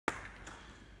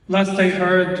Last I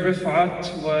heard,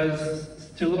 Refaat was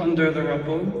still under the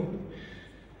rubble.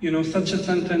 You know, such a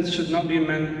sentence should not be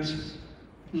meant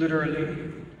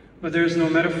literally, but there is no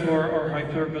metaphor or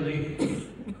hyperbole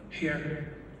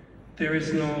here. There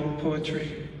is no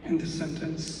poetry in this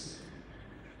sentence.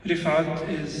 Refaat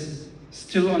is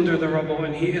still under the rubble,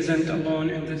 and he isn't alone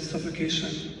in this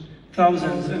suffocation.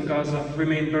 Thousands in Gaza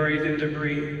remain buried in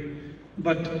debris,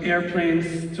 but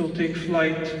airplanes still take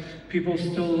flight, people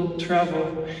still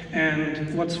travel,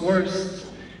 and what's worse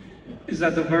is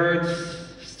that the birds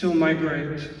still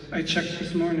migrate. I checked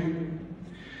this morning.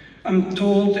 I'm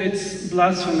told it's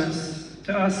blasphemous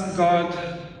to ask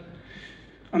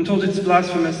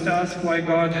why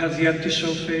God has yet to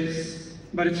show face,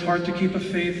 but it's hard to keep a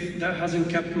faith that hasn't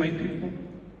kept my people.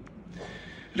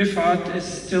 Refaat is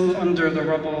still under the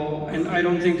rubble, and I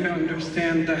don't think I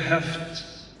understand the heft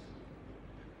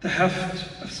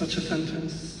of such a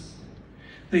sentence.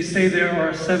 They say there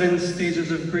are 7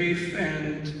 stages of grief,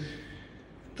 and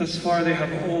thus far they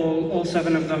have all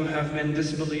 7 of them have been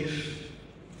disbelief.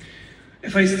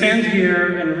 If I stand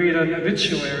here and read an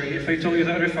obituary, if I told you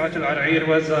that Refaat ElAreer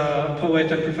was a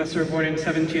poet and professor born in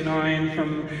 79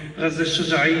 from Gaza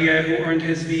al-Shuja'iyya, who earned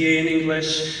his BA in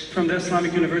English from the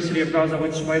Islamic University of Gaza,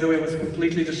 which by the way was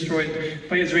completely destroyed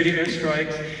by Israeli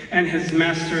airstrikes, and his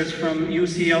master's from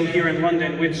UCL here in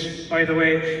London, which by the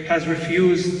way has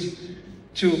refused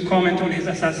to comment on his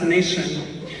assassination.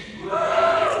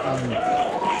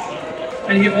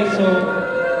 And he also,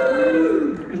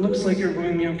 it looks like you're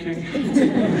going meowing.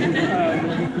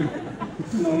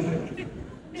 No,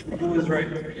 who is right?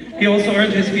 He also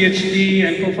earned his PhD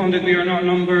and co-founded We Are Not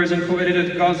Numbers and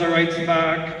co-edited Gaza Writes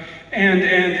Back, and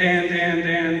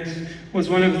was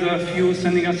one of the few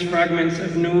sending us fragments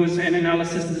of news and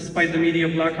analysis despite the media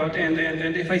blackout, and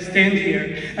if I stand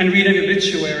here and read an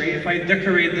obituary, if I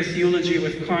decorate this eulogy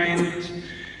with kind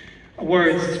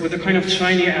words, with the kind of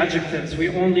shiny adjectives we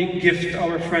only gift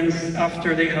our friends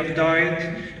after they have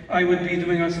died, I would be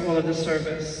doing us all a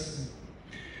disservice.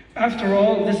 After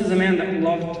all, this is a man that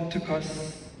loved to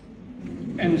cuss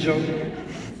and joke.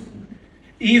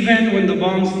 Even when the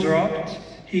bombs dropped,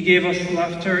 he gave us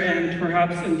laughter, and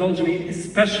perhaps, indulge me,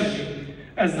 especially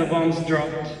as the bombs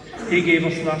dropped, he gave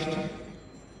us laughter.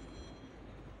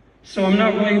 So I'm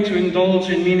not going to indulge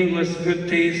in meaningless good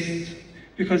taste,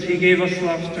 because he gave us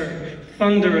laughter,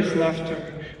 thunderous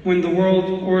laughter, when the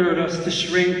world ordered us to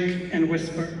shrink and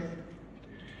whisper.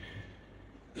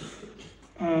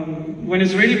 When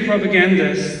Israeli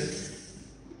propagandists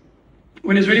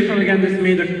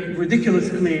made a ridiculous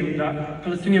claim that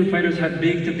Palestinian fighters had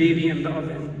baked a baby in the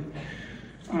oven,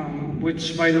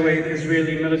 which, by the way, the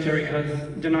Israeli military has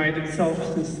denied itself,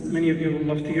 since many of you would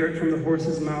love to hear it from the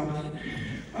horse's mouth.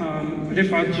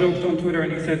 Refaat joked on Twitter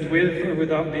and he said, with or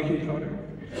without baking powder.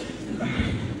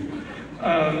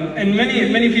 And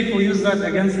many people use that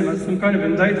against him as some kind of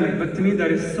indictment, but to me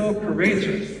that is so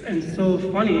courageous and so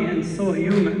funny and so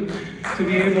human to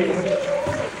be able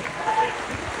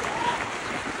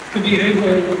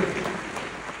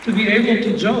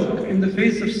to joke in the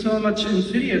face of so much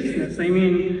insidiousness. I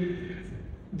mean,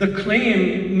 the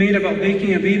claim made about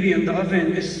baking a baby in the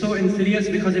oven is so insidious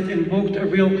because it invoked a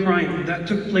real crime that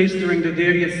took place during the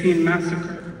Deir Yassin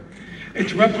massacre. It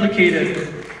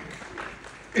replicated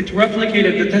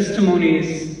the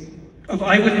testimonies of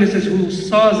eyewitnesses who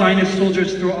saw Zionist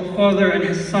soldiers throw a father and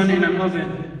his son in an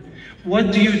oven.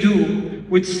 What do you do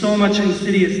with so much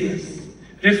insidiousness?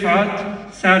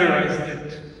 Refaat satirized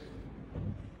it.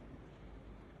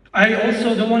 I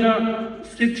also don't want to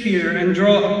sit here and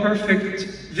draw a perfect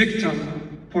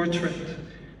victim portrait,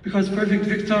 because perfect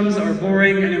victims are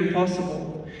boring and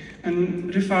impossible.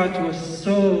 And Refaat was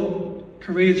so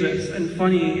courageous and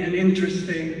funny and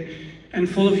interesting and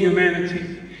full of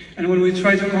humanity. And when we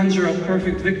try to conjure up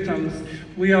perfect victims,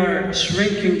 we are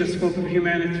shrinking the scope of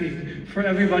humanity for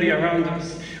everybody around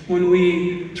us. When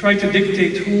we try to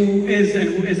dictate who is and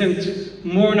who isn't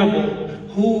mournable,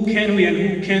 who can we and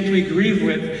who can't we grieve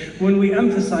with, when we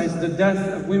emphasize the death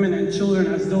of women and children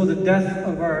as though the death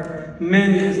of our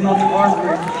men is not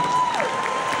heartbreaking.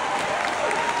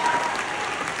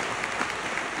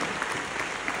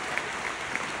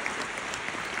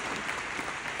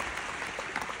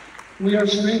 We are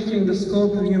shrinking the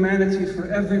scope of humanity for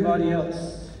everybody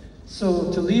else.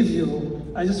 So to leave you,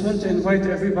 I just want to invite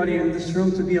everybody in this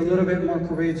room to be a little bit more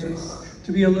courageous,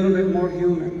 to be a little bit more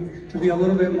human, to be a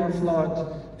little bit more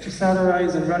flawed, to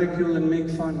satirize and ridicule and make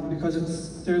fun,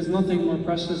 because there's nothing more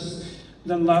precious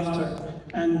than laughter.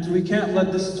 And we can't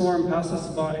let this storm pass us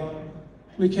by.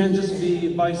 We can't just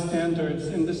be bystanders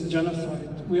in this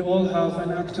genocide. We all have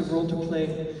an active role to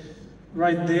play.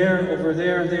 Right there, over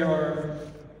there, they are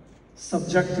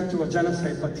subjected to a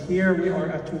genocide, but here we are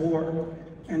at war,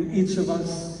 and each of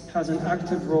us has an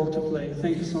active role to play.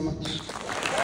 Thank you so much.